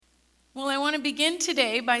want to begin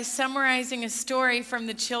today by summarizing a story from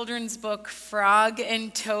the children's book, Frog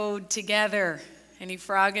and Toad Together. Any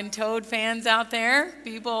Frog and Toad fans out there?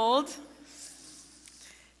 Be bold.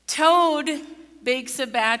 Toad bakes a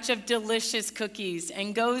batch of delicious cookies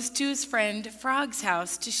and goes to his friend Frog's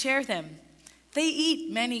house to share them. They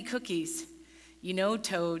eat many cookies. "You know,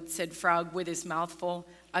 Toad," said Frog with his mouth full,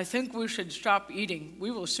 "I think we should stop eating.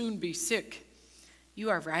 We will soon be sick." "You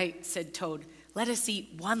are right," said Toad. "Let us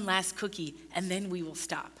eat one last cookie, and then we will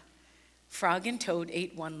stop." Frog and Toad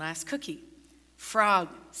ate one last cookie. "Frog,"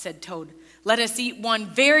 said Toad, "let us eat one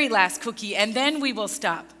very last cookie, and then we will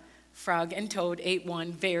stop." Frog and Toad ate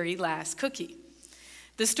one very last cookie.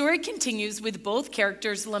 The story continues with both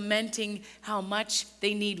characters lamenting how much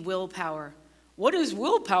they need willpower. "What is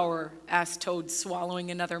willpower?" asked Toad, swallowing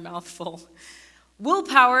another mouthful.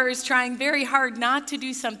 "Willpower is trying very hard not to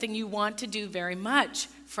do something you want to do very much,"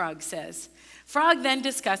 Frog says. Frog then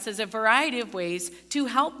discusses a variety of ways to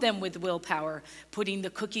help them with willpower, putting the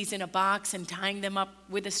cookies in a box and tying them up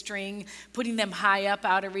with a string, putting them high up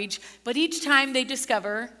out of reach. But each time they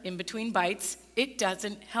discover, in between bites, it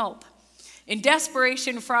doesn't help. In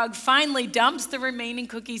desperation, Frog finally dumps the remaining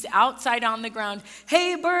cookies outside on the ground.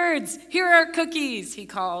 "Hey, birds, here are cookies," he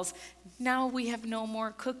calls. "Now we have no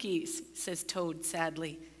more cookies," says Toad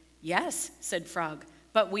sadly. "Yes," said Frog,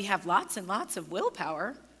 "but we have lots and lots of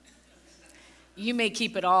willpower." "You may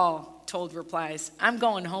keep it all," Toad replies. "I'm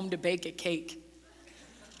going home to bake a cake."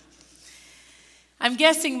 I'm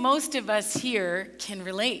guessing most of us here can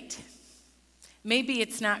relate. Maybe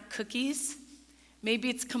it's not cookies. Maybe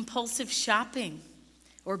it's compulsive shopping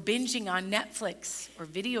or binging on Netflix or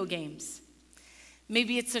video games.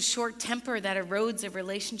 Maybe it's a short temper that erodes a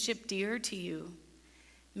relationship dear to you.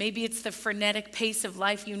 Maybe it's the frenetic pace of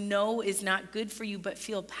life you know is not good for you but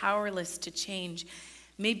feel powerless to change.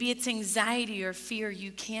 Maybe it's anxiety or fear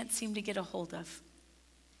you can't seem to get a hold of.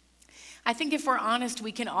 I think if we're honest,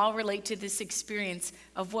 we can all relate to this experience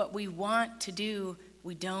of what we want to do,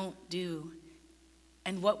 we don't do.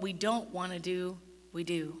 And what we don't want to do, we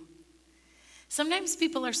do. Sometimes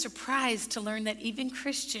people are surprised to learn that even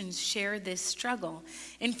Christians share this struggle.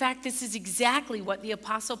 In fact, this is exactly what the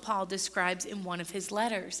Apostle Paul describes in one of his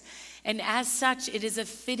letters. And as such, it is a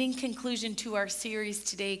fitting conclusion to our series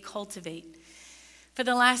today, Cultivate. For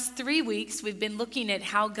the last 3 weeks, we've been looking at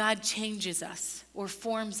how God changes us or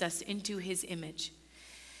forms us into his image.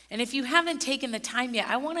 And if you haven't taken the time yet,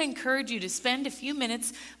 I want to encourage you to spend a few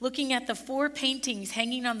minutes looking at the 4 paintings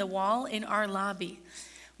hanging on the wall in our lobby.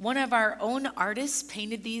 One of our own artists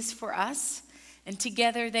painted these for us, and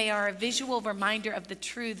together they are a visual reminder of the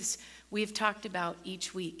truths we have talked about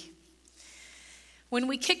each week. When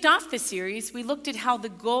we kicked off the series, we looked at how the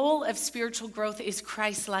goal of spiritual growth is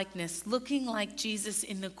Christ-likeness, looking like Jesus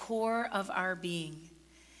in the core of our being,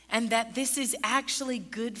 and that this is actually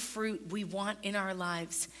good fruit we want in our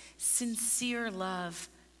lives: sincere love,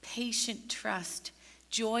 patient trust,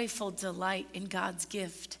 joyful delight in God's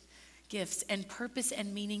gifts, and purpose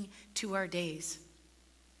and meaning to our days.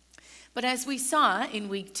 But as we saw in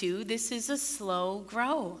week 2, this is a slow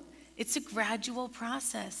grow. It's a gradual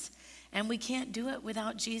process. And we can't do it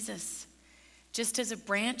without Jesus. Just as a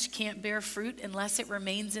branch can't bear fruit unless it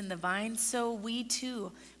remains in the vine, so we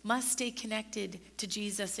too must stay connected to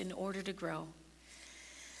Jesus in order to grow.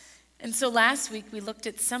 And so last week we looked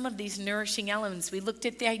at some of these nourishing elements. We looked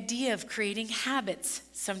at the idea of creating habits,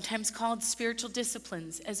 sometimes called spiritual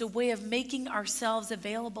disciplines, as a way of making ourselves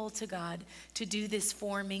available to God to do this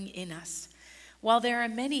forming in us. While there are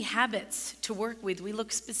many habits to work with, we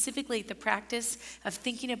look specifically at the practice of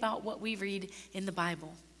thinking about what we read in the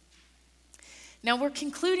Bible. Now we're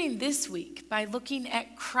concluding this week by looking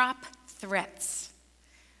at crop threats.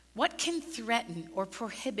 What can threaten or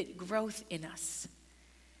prohibit growth in us?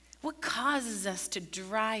 What causes us to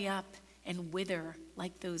dry up and wither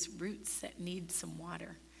like those roots that need some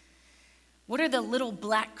water? What are the little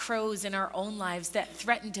black crows in our own lives that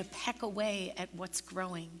threaten to peck away at what's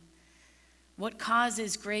growing? What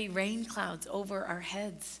causes gray rain clouds over our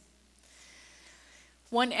heads?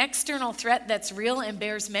 One external threat that's real and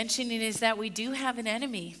bears mentioning is that we do have an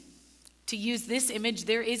enemy. To use this image,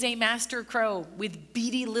 there is a master crow with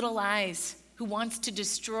beady little eyes who wants to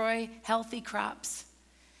destroy healthy crops.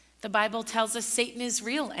 The Bible tells us Satan is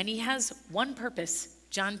real and he has one purpose,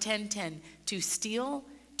 John 10:10, to steal,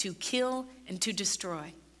 to kill, and to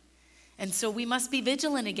destroy. And so we must be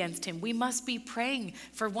vigilant against him. We must be praying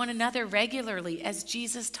for one another regularly. As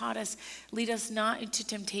Jesus taught us, lead us not into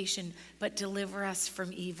temptation, but deliver us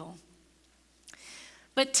from evil.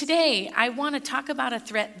 But today, I want to talk about a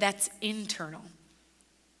threat that's internal.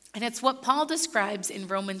 And it's what Paul describes in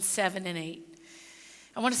Romans 7 and 8.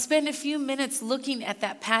 I want to spend a few minutes looking at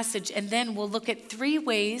that passage, and then we'll look at 3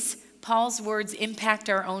 ways Paul's words impact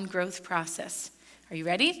our own growth process. Are you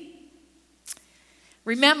ready?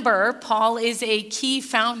 Remember, Paul is a key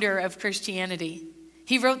founder of Christianity.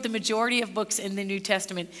 He wrote the majority of books in the New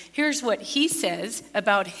Testament. Here's what he says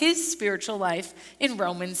about his spiritual life in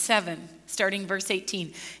Romans 7, starting verse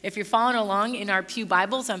 18. If you're following along in our Pew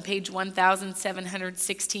Bibles on page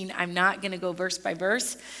 1716, I'm not going to go verse by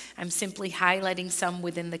verse. I'm simply highlighting some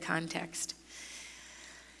within the context.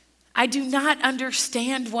 I do not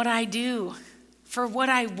understand what I do. For what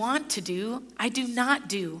I want to do, I do not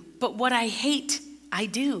do. But what I hate, I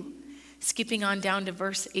do. Skipping on down to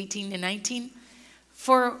verse 18 and 19.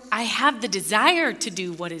 For I have the desire to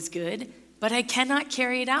do what is good, but I cannot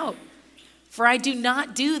carry it out. For I do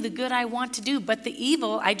not do the good I want to do, but the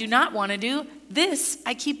evil I do not want to do, this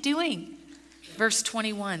I keep doing. Verse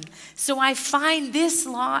 21. So I find this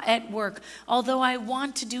law at work. Although I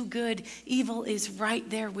want to do good, evil is right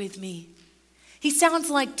there with me. He sounds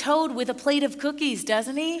like Toad with a plate of cookies,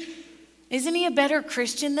 doesn't he? Isn't he a better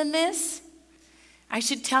Christian than this? I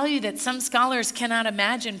should tell you that some scholars cannot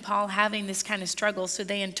imagine Paul having this kind of struggle, so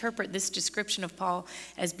they interpret this description of Paul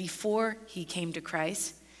as before he came to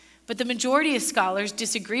Christ. But the majority of scholars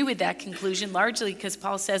disagree with that conclusion, largely because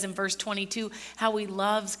Paul says in verse 22 how he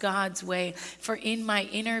loves God's way. For in my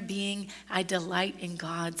inner being, I delight in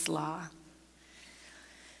God's law.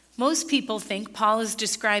 Most people think Paul is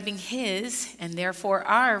describing his, and therefore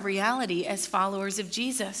our, reality as followers of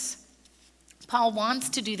Jesus. Paul wants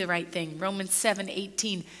to do the right thing, Romans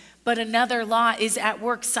 7:18, but another law is at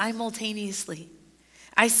work simultaneously.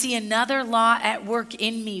 I see another law at work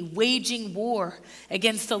in me, waging war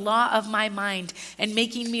against the law of my mind and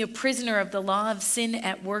making me a prisoner of the law of sin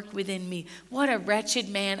at work within me. What a wretched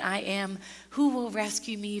man I am. Who will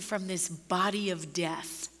rescue me from this body of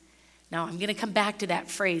death? Now, I'm going to come back to that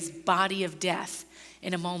phrase, body of death,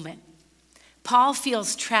 in a moment. Paul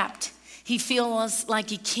feels trapped. He feels like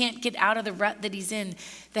he can't get out of the rut that he's in.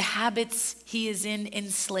 The habits he is in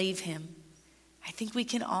enslave him. I think we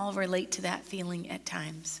can all relate to that feeling at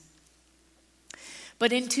times.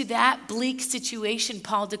 But into that bleak situation,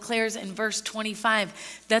 Paul declares in verse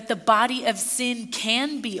 25 that the body of sin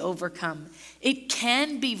can be overcome. It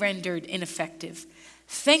can be rendered ineffective.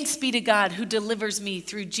 Thanks be to God who delivers me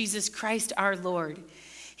through Jesus Christ our Lord.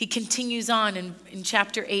 He continues on in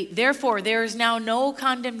chapter 8. Therefore, there is now no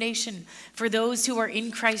condemnation for those who are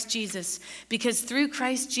in Christ Jesus, because through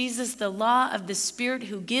Christ Jesus, the law of the Spirit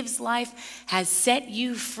who gives life has set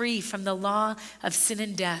you free from the law of sin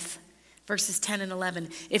and death. Verses 10 and 11.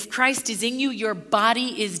 If Christ is in you, your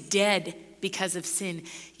body is dead because of sin,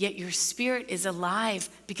 yet your spirit is alive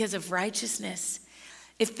because of righteousness.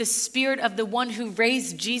 If the spirit of the one who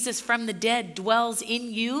raised Jesus from the dead dwells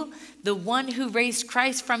in you, the one who raised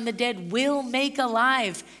Christ from the dead will make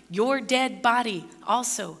alive your dead body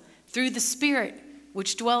also through the Spirit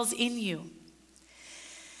which dwells in you.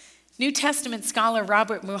 New Testament scholar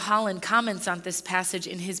Robert Mulholland comments on this passage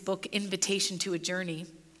in his book, Invitation to a Journey.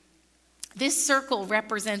 This circle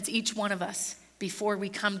represents each one of us before we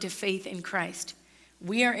come to faith in Christ.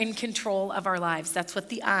 We are in control of our lives. That's what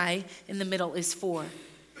the I in the middle is for.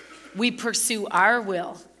 We pursue our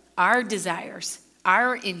will, our desires,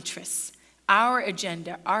 our interests, our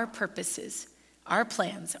agenda, our purposes, our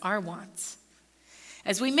plans, our wants.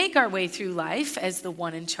 As we make our way through life as the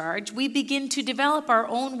one in charge, we begin to develop our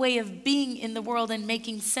own way of being in the world and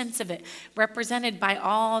making sense of it, represented by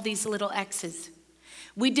all these little X's.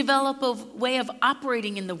 We develop a way of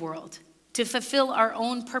operating in the world to fulfill our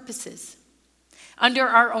own purposes. Under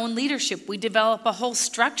our own leadership, we develop a whole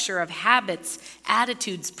structure of habits,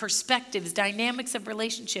 attitudes, perspectives, dynamics of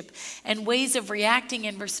relationship, and ways of reacting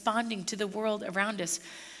and responding to the world around us.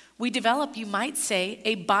 We develop, you might say,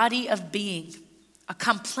 a body of being, a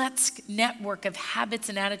complex network of habits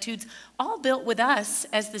and attitudes, all built with us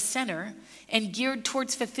as the center and geared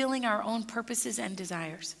towards fulfilling our own purposes and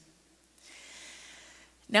desires.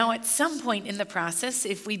 Now, at some point in the process,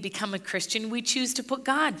 if we become a Christian, we choose to put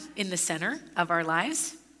God in the center of our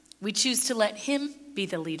lives. We choose to let Him be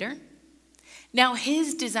the leader. Now,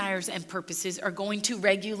 His desires and purposes are going to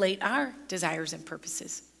regulate our desires and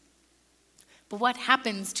purposes. But what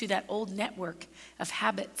happens to that old network of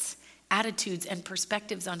habits, attitudes, and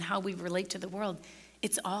perspectives on how we relate to the world?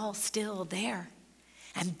 It's all still there.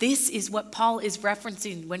 And this is what Paul is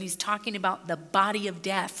referencing when he's talking about the body of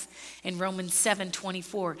death in Romans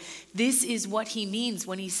 7:24. This is what he means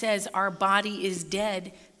when he says our body is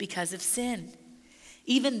dead because of sin.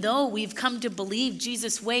 Even though we've come to believe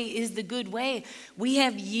Jesus' way is the good way, we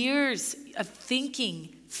have years of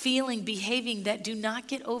thinking, feeling, behaving that do not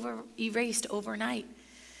get erased overnight.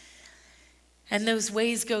 And those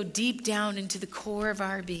ways go deep down into the core of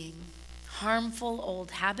our being. Harmful old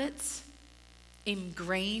habits,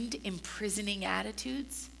 ingrained, imprisoning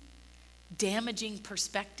attitudes, damaging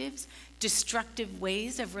perspectives, destructive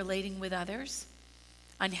ways of relating with others,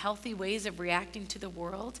 unhealthy ways of reacting to the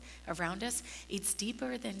world around us. It's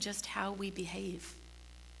deeper than just how we behave.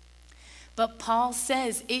 But Paul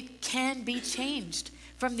says it can be changed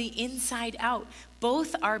from the inside out.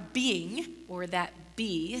 Both our being, or that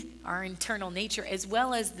be, our internal nature, as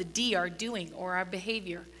well as the D, our doing, or our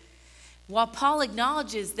behavior. While Paul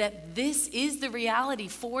acknowledges that this is the reality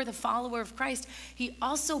for the follower of Christ, he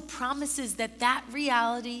also promises that that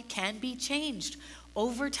reality can be changed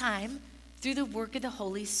over time through the work of the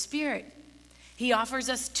Holy Spirit. He offers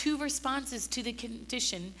us two responses to the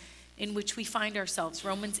condition in which we find ourselves.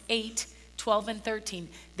 Romans 8:12 and 13.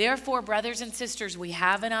 Therefore, brothers and sisters, we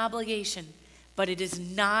have an obligation, but it is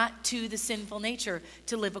not to the sinful nature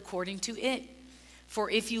to live according to it. For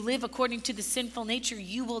if you live according to the sinful nature,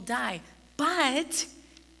 you will die. But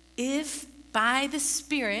if by the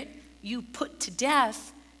Spirit you put to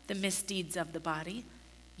death the misdeeds of the body,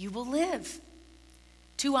 you will live.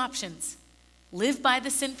 Two options. Live by the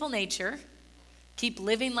sinful nature. Keep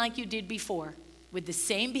living like you did before, with the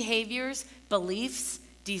same behaviors, beliefs,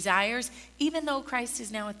 desires, even though Christ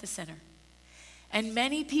is now at the center. And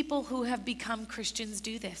many people who have become Christians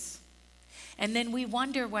do this. And then we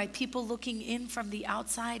wonder why people looking in from the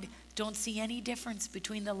outside don't see any difference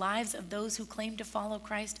between the lives of those who claim to follow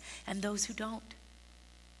Christ and those who don't.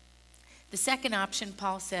 The second option,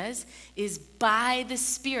 Paul says, is by the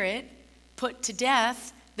Spirit put to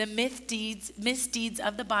death the misdeeds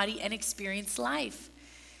of the body and experience life.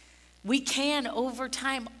 We can, over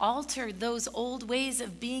time, alter those old ways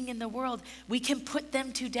of being in the world. We can put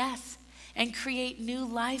them to death and create new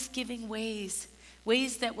life-giving ways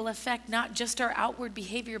that will affect not just our outward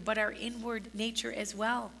behavior, but our inward nature as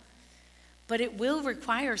well. But it will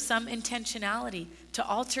require some intentionality to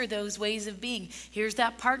alter those ways of being. Here's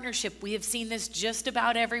that partnership. We have seen this just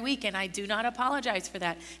about every week, and I do not apologize for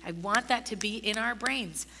that. I want that to be in our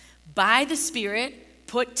brains. By the Spirit,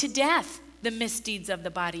 put to death the misdeeds of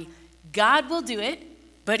the body. God will do it,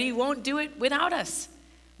 but he won't do it without us.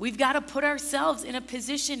 We've got to put ourselves in a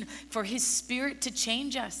position for his Spirit to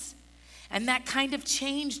change us. And that kind of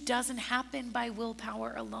change doesn't happen by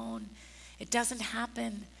willpower alone. It doesn't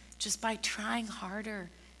happen just by trying harder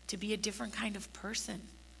to be a different kind of person.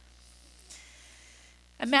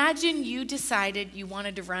 Imagine you decided you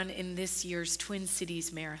wanted to run in this year's Twin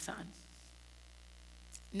Cities Marathon.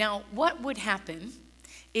 Now, what would happen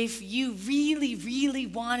if you really, really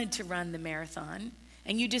wanted to run the marathon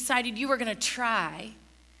and you decided you were going to try,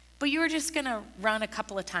 but you were just going to run a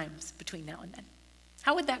couple of times between now and then?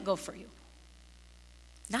 How would that go for you?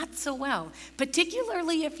 Not so well,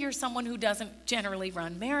 particularly if you're someone who doesn't generally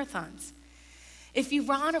run marathons. If you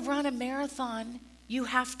want to run a marathon, you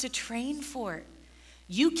have to train for it.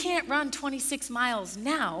 You can't run 26 miles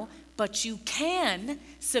now, but you can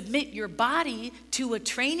submit your body to a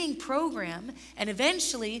training program, and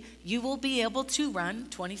eventually you will be able to run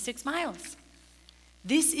 26 miles.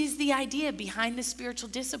 This is the idea behind the spiritual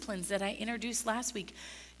disciplines that I introduced last week.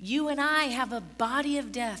 You and I have a body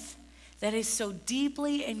of death that is so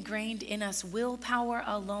deeply ingrained in us, willpower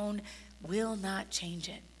alone will not change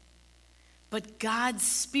it. But God's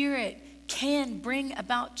Spirit can bring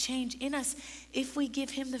about change in us if we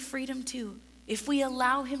give him the freedom to, if we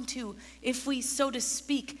allow him to, if we, so to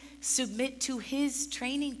speak, submit to his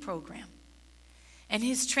training program. And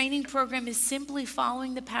his training program is simply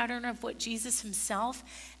following the pattern of what Jesus himself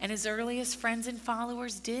and his earliest friends and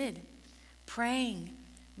followers did. Praying,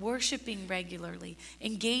 worshiping regularly,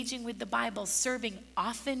 engaging with the Bible, serving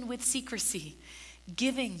often with secrecy,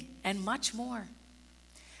 giving, and much more.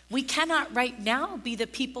 We cannot right now be the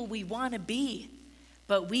people we want to be,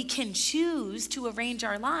 but we can choose to arrange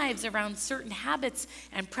our lives around certain habits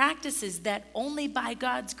and practices that only by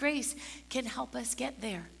God's grace can help us get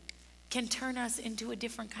there, can turn us into a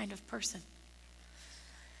different kind of person.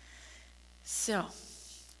 So,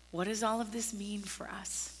 what does all of this mean for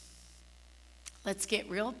us? Let's get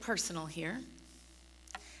real personal here.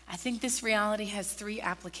 I think this reality has 3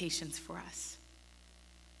 applications for us.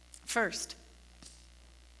 First,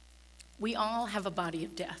 we all have a body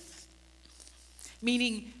of death,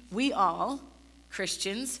 meaning we all,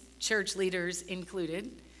 Christians, church leaders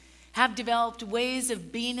included, have developed ways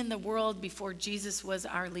of being in the world before Jesus was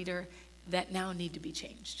our leader that now need to be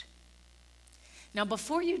changed. Now,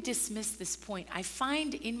 before you dismiss this point, I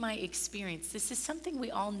find in my experience, this is something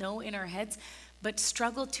we all know in our heads, but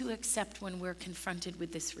struggle to accept when we're confronted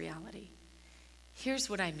with this reality. Here's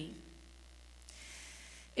what I mean.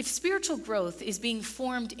 If spiritual growth is being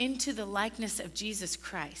formed into the likeness of Jesus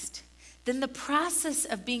Christ, then the process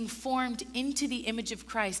of being formed into the image of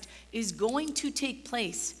Christ is going to take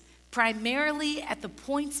place primarily at the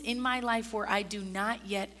points in my life where I do not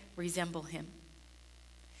yet resemble him.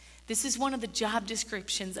 This is one of the job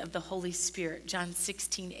descriptions of the Holy Spirit, John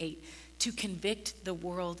 16:8, to convict the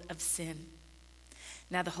world of sin.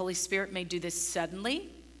 Now, the Holy Spirit may do this suddenly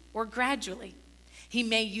or gradually. He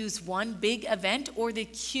may use one big event or the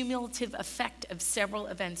cumulative effect of several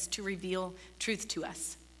events to reveal truth to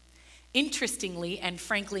us. Interestingly and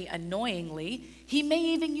frankly annoyingly, he may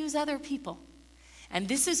even use other people. And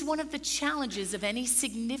this is one of the challenges of any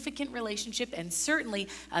significant relationship and certainly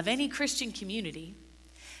of any Christian community,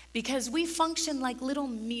 because we function like little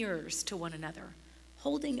mirrors to one another,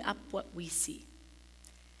 holding up what we see.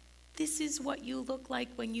 This is what you look like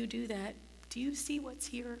when you do that. Do you see what's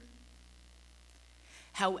here?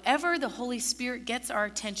 However, the Holy Spirit gets our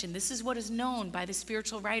attention. This is what is known by the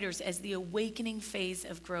spiritual writers as the awakening phase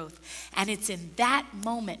of growth. And it's in that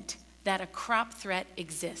moment that a crop threat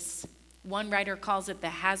exists. One writer calls it the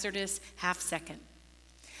hazardous half second.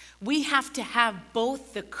 We have to have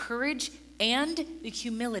both the courage and the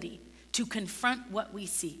humility to confront what we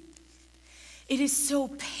see. It is so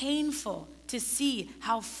painful to see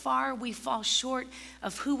how far we fall short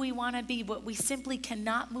of who we want to be, but we simply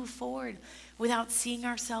cannot move forward without seeing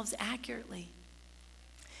ourselves accurately.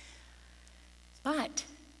 But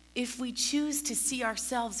if we choose to see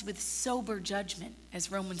ourselves with sober judgment,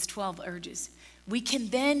 as Romans 12 urges, we can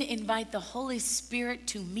then invite the Holy Spirit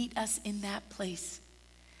to meet us in that place.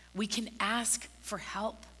 We can ask for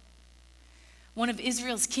help. One of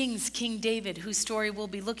Israel's kings, King David, whose story we'll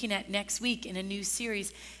be looking at next week in a new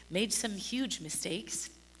series, made some huge mistakes,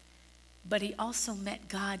 but he also met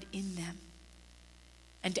God in them.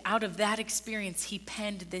 And out of that experience, he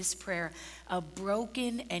penned this prayer: a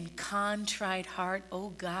broken and contrite heart, O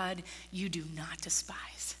God, you do not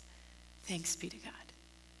despise. Thanks be to God.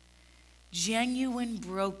 Genuine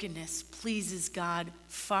brokenness pleases God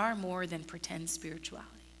far more than pretend spirituality.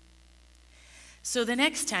 So the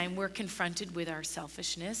next time we're confronted with our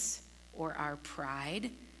selfishness or our pride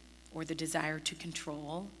or the desire to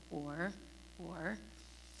control or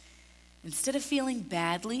instead of feeling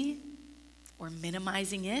badly or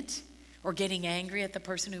minimizing it or getting angry at the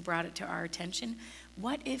person who brought it to our attention,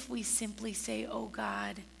 what if we simply say, oh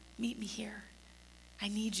God, meet me here. I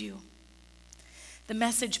need you. The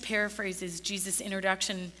Message paraphrases Jesus'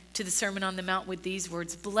 introduction to the Sermon on the Mount with these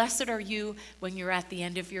words: blessed are you when you're at the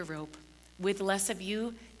end of your rope. With less of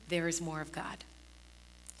you, there is more of God.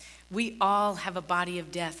 We all have a body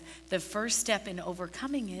of death. The first step in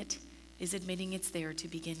overcoming it is admitting it's there to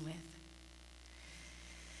begin with.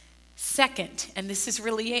 Second, and this is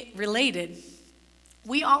really related,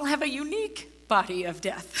 we all have a unique body of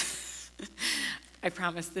death. I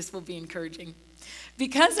promise this will be encouraging.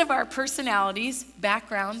 Because of our personalities,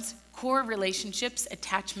 backgrounds, core relationships,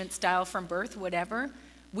 attachment style from birth, whatever,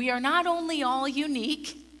 we are not only all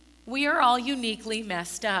unique, we are all uniquely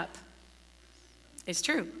messed up. It's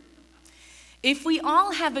true. If we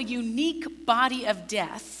all have a unique body of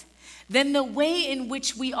death, then the way in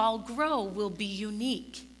which we all grow will be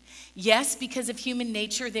unique. Yes, because of human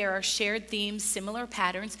nature, there are shared themes, similar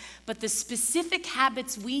patterns, but the specific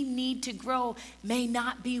habits we need to grow may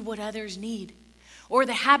not be what others need. Or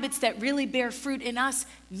the habits that really bear fruit in us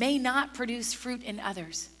may not produce fruit in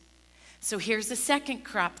others. So here's the second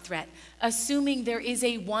crop threat: assuming there is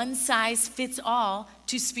a one-size-fits-all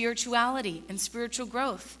to spirituality and spiritual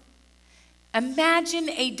growth. Imagine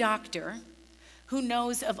a doctor who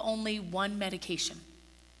knows of only one medication,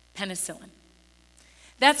 penicillin.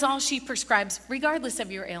 That's all she prescribes, regardless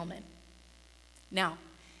of your ailment. Now,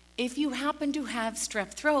 if you happen to have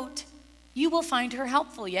strep throat, you will find her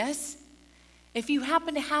helpful, yes? If you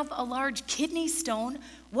happen to have a large kidney stone,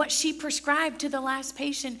 what she prescribed to the last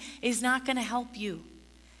patient is not going to help you.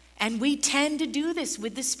 And we tend to do this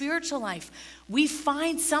with the spiritual life. We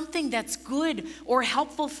find something that's good or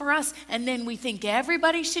helpful for us, and then we think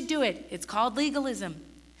everybody should do it. It's called legalism.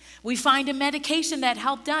 We find a medication that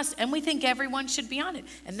helped us, and we think everyone should be on it.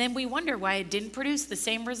 And then we wonder why it didn't produce the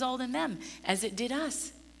same result in them as it did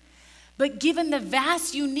us. But given the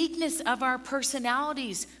vast uniqueness of our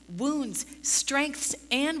personalities, wounds, strengths,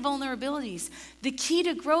 and vulnerabilities, the key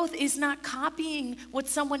to growth is not copying what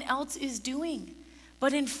someone else is doing,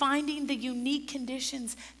 but in finding the unique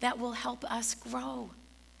conditions that will help us grow.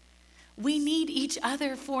 We need each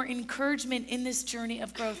other for encouragement in this journey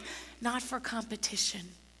of growth, not for competition.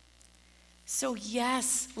 So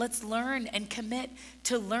yes, let's learn and commit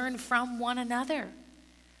to learn from one another.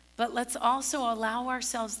 But let's also allow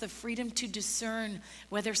ourselves the freedom to discern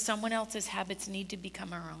whether someone else's habits need to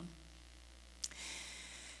become our own.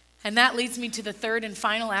 And that leads me to the third and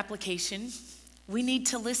final application. We need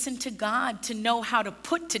to listen to God to know how to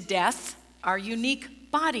put to death our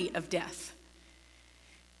unique body of death.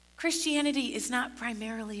 Christianity is not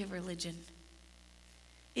primarily a religion.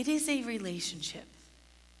 It is a relationship.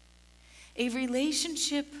 A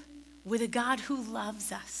relationship with a God who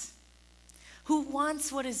loves us, who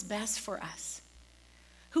wants what is best for us,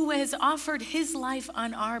 who has offered his life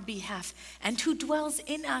on our behalf, and who dwells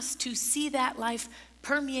in us to see that life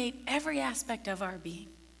permeate every aspect of our being.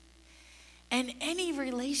 And any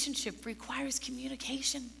relationship requires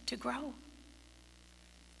communication to grow.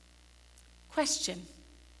 Question: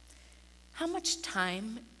 how much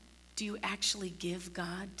time do you actually give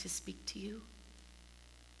God to speak to you?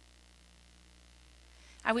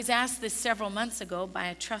 I was asked this several months ago by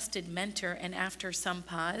a trusted mentor, and after some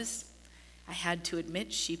pause, I had to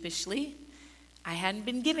admit sheepishly, I hadn't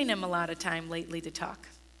been giving him a lot of time lately to talk.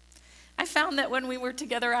 I found that when we were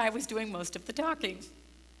together, I was doing most of the talking.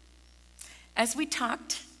 As we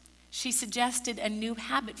talked, she suggested a new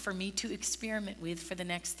habit for me to experiment with for the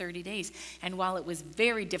next 30 days. And while it was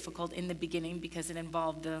very difficult in the beginning because it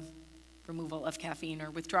involved the removal of caffeine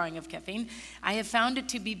or withdrawing of caffeine, I have found it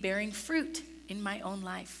to be bearing fruit in my own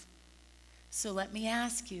life. So let me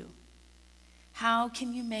ask you, how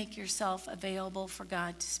can you make yourself available for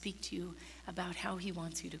God to speak to you about how he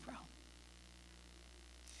wants you to grow?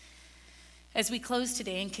 As we close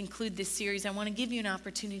today and conclude this series, I want to give you an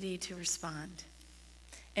opportunity to respond.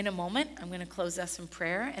 In a moment, I'm going to close us in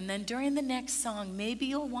prayer, and then during the next song, maybe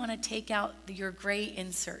you'll want to take out your gray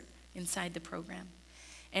insert inside the program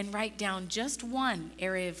and write down just one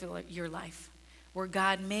area of your life where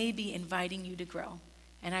God may be inviting you to grow.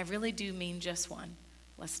 And I really do mean just one.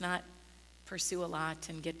 Let's not pursue a lot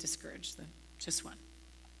and get discouraged. Just one.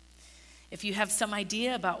 If you have some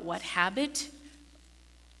idea about what habit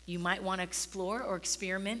you might want to explore or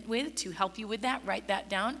experiment with to help you with that, write that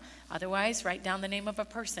down. Otherwise, write down the name of a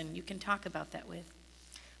person you can talk about that with.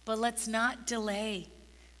 But let's not delay.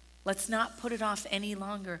 Let's not put it off any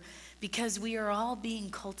longer, because we are all being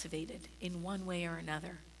cultivated in one way or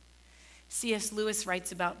another. C.S. Lewis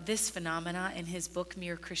writes about this phenomena in his book,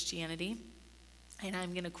 Mere Christianity, and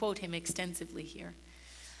I'm going to quote him extensively here.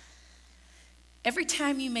 Every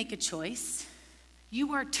time you make a choice,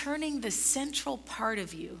 you are turning the central part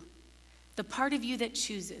of you, the part of you that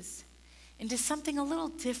chooses, into something a little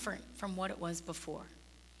different from what it was before.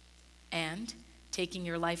 And taking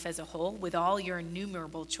your life as a whole, with all your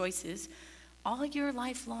innumerable choices, all your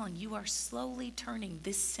life long, you are slowly turning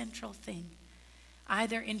this central thing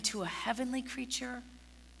either into a heavenly creature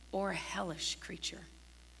or a hellish creature.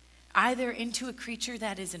 Either into a creature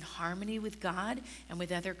that is in harmony with God and with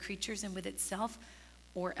other creatures and with itself,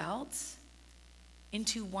 or else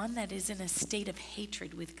into one that is in a state of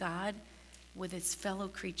hatred with God, with its fellow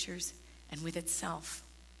creatures, and with itself.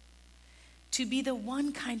 To be the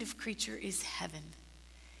one kind of creature is heaven.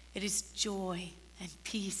 It is joy and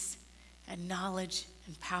peace and knowledge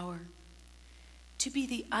and power. To be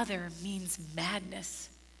the other means madness,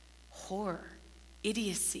 horror,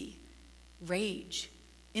 idiocy, rage,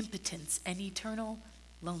 impotence, and eternal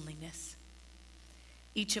loneliness.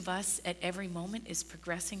 Each of us at every moment is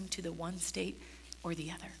progressing to the one state or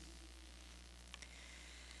the other.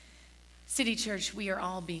 City Church, we are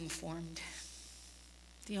all being formed.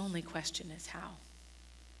 The only question is how.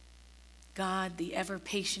 God, the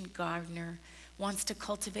ever-patient gardener, wants to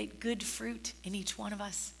cultivate good fruit in each one of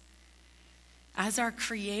us. As our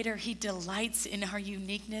Creator, he delights in our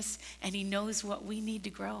uniqueness, and he knows what we need to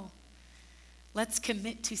grow. Let's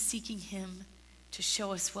commit to seeking him to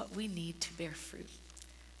show us what we need to bear fruit.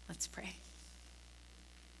 Let's pray.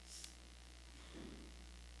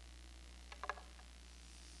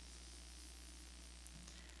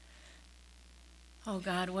 Oh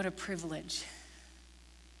God, what a privilege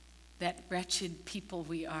that wretched people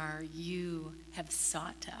we are, you have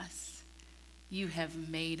sought us. You have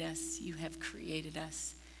made us. You have created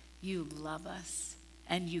us. You love us,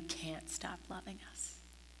 and you can't stop loving us.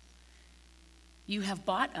 You have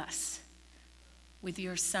bought us with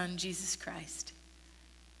your Son, Jesus Christ,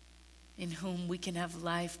 in whom we can have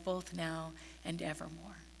life both now and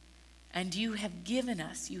evermore. And you have given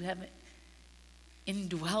us, you have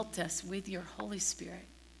indwelt us with your Holy Spirit,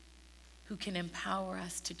 who can empower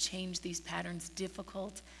us to change these patterns,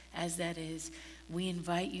 difficult as that is. We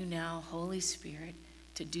invite you now, Holy Spirit,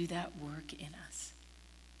 to do that work in us.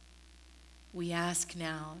 We ask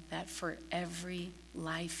now that for every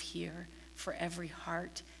life here, for every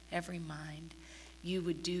heart, every mind, you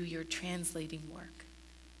would do your translating work.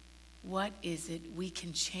 What is it we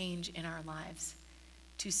can change in our lives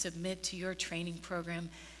to submit to your training program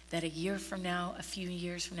that a year from now, a few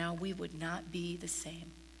years from now, we would not be the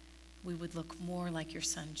same? We would look more like your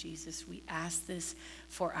son, Jesus. We ask this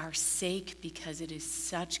for our sake because it is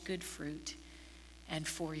such good fruit and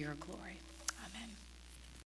for your glory.